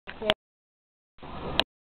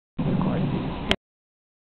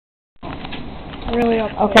really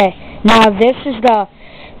up. Okay, now this is the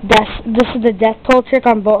death toll trick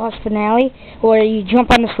on Boathouse Finale, where you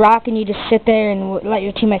jump on this rock and you just sit there and let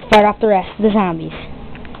your teammates fight off the rest of the zombies.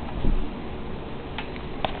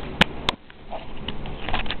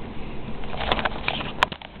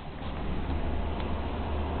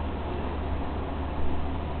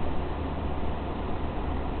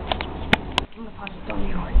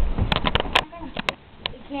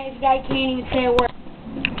 This guy can't even say a word.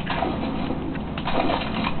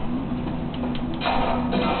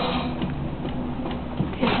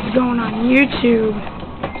 This is going on YouTube.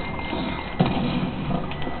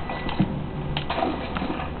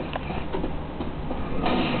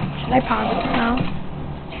 Should I pause it now?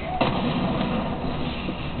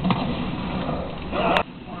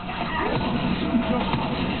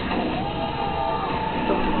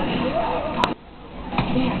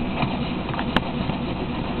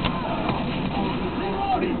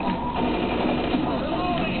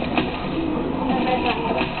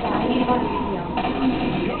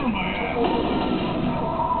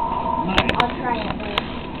 I'll try it.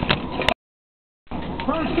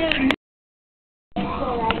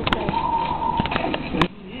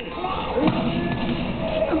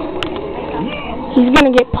 He's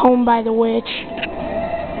gonna get pwned by the witch.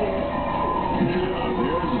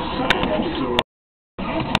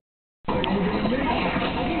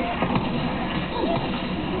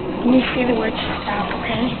 Let me see the witch stop,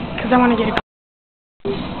 okay? Because I want to get a...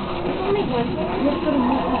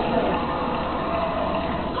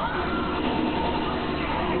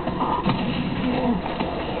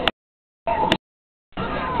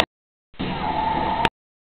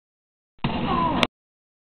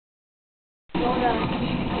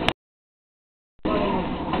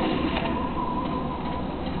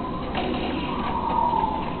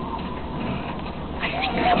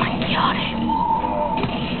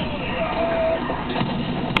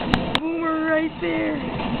 Boomer right there.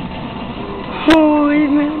 Holy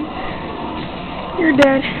man. You're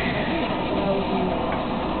dead.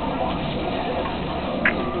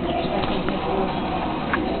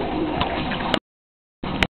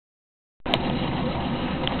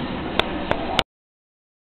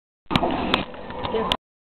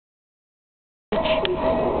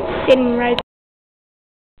 Sitting right.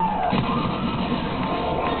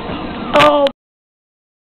 Oh.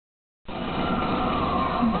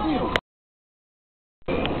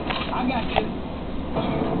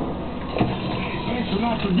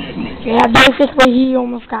 Yeah, basically he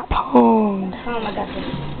almost got pwned. Oh my god.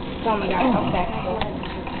 Oh my god. Okay.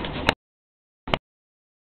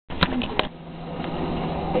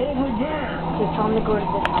 Just tell him to go to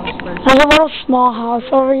this house first. There's a little small house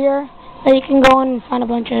over here that you can go in and find a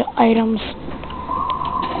bunch of items.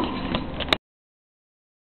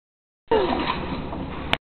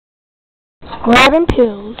 Grabbing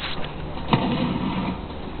pills.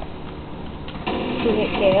 To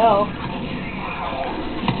hit KO.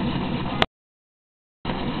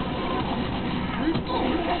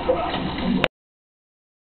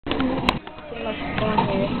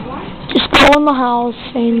 Just go in the house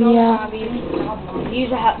and yeah. Use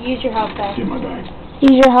your health pack.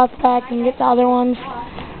 Use your health pack and get the other ones.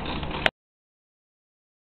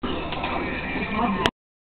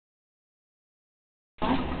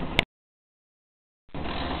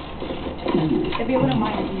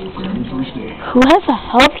 Who has a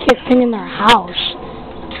health kit thing in their house?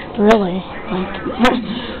 Really? Like,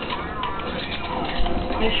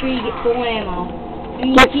 make sure you get full ammo.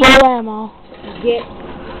 get full ammo.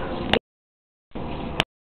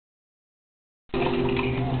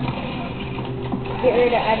 Get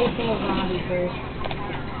rid of every single zombie first.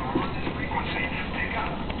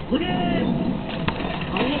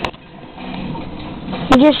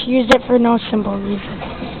 You just used it for no simple reason.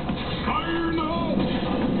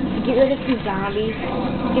 Get rid of some zombies.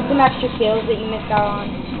 Get some extra kills that you missed out on.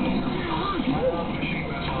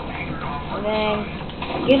 And then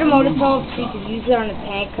get a Molotov so you can use it on the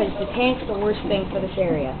tank, because the tank's the worst thing for this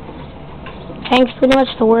area. Tank's pretty much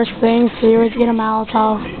the worst thing, so you always get a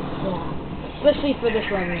Molotov. Yeah. Especially for this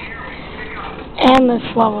level. And this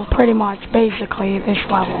level, pretty much, basically, this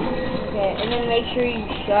level. Okay, and then make sure you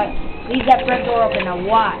leave that front door open. Now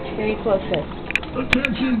watch very closely.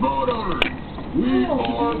 Attention boat owners! We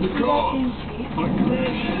are the cause. My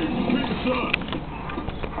command is pick us up.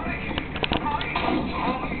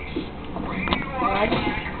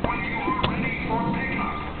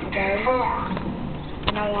 Okay.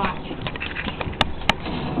 Now watch.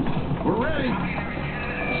 We're ready.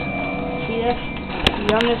 See this?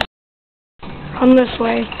 You on this? Come this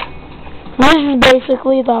way. This is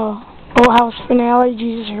basically the Boathouse Finale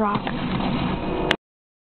Jesus Rock.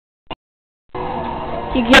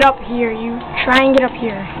 You get up here. You try and get up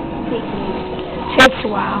here. Takes a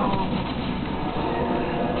while.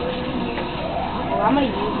 Well, I'm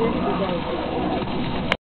gonna use this because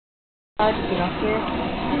it's hard to get up here.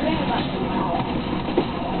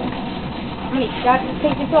 How many shots does it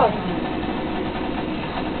take to go?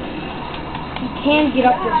 You can get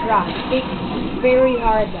up this rock. It's very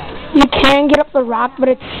hard though. You can get up the rock, but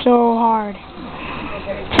it's so hard.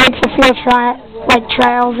 Takes a few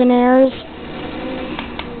trials and errors.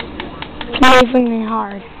 It's amazingly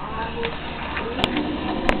hard.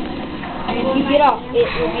 And if you get up, it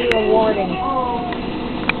will be rewarding.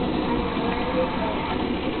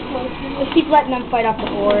 Just keep letting them fight up the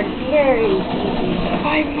board. It's very easy.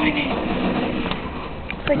 5 minutes.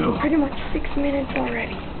 It's like pretty much 6 minutes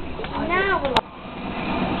already.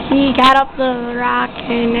 He got up the rock,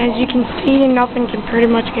 and as you can see, nothing can pretty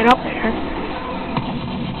much get up there.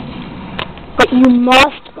 But you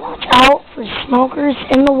must watch out for smokers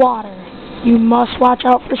in the water. You must watch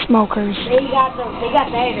out for smokers. They got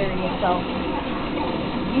that area, so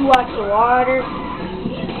you watch the water,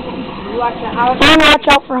 you watch the house. And watch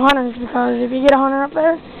out for hunters, because if you get a hunter up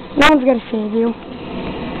there, no one's gonna save you.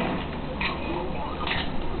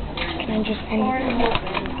 Can I just end it?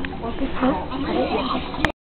 Huh?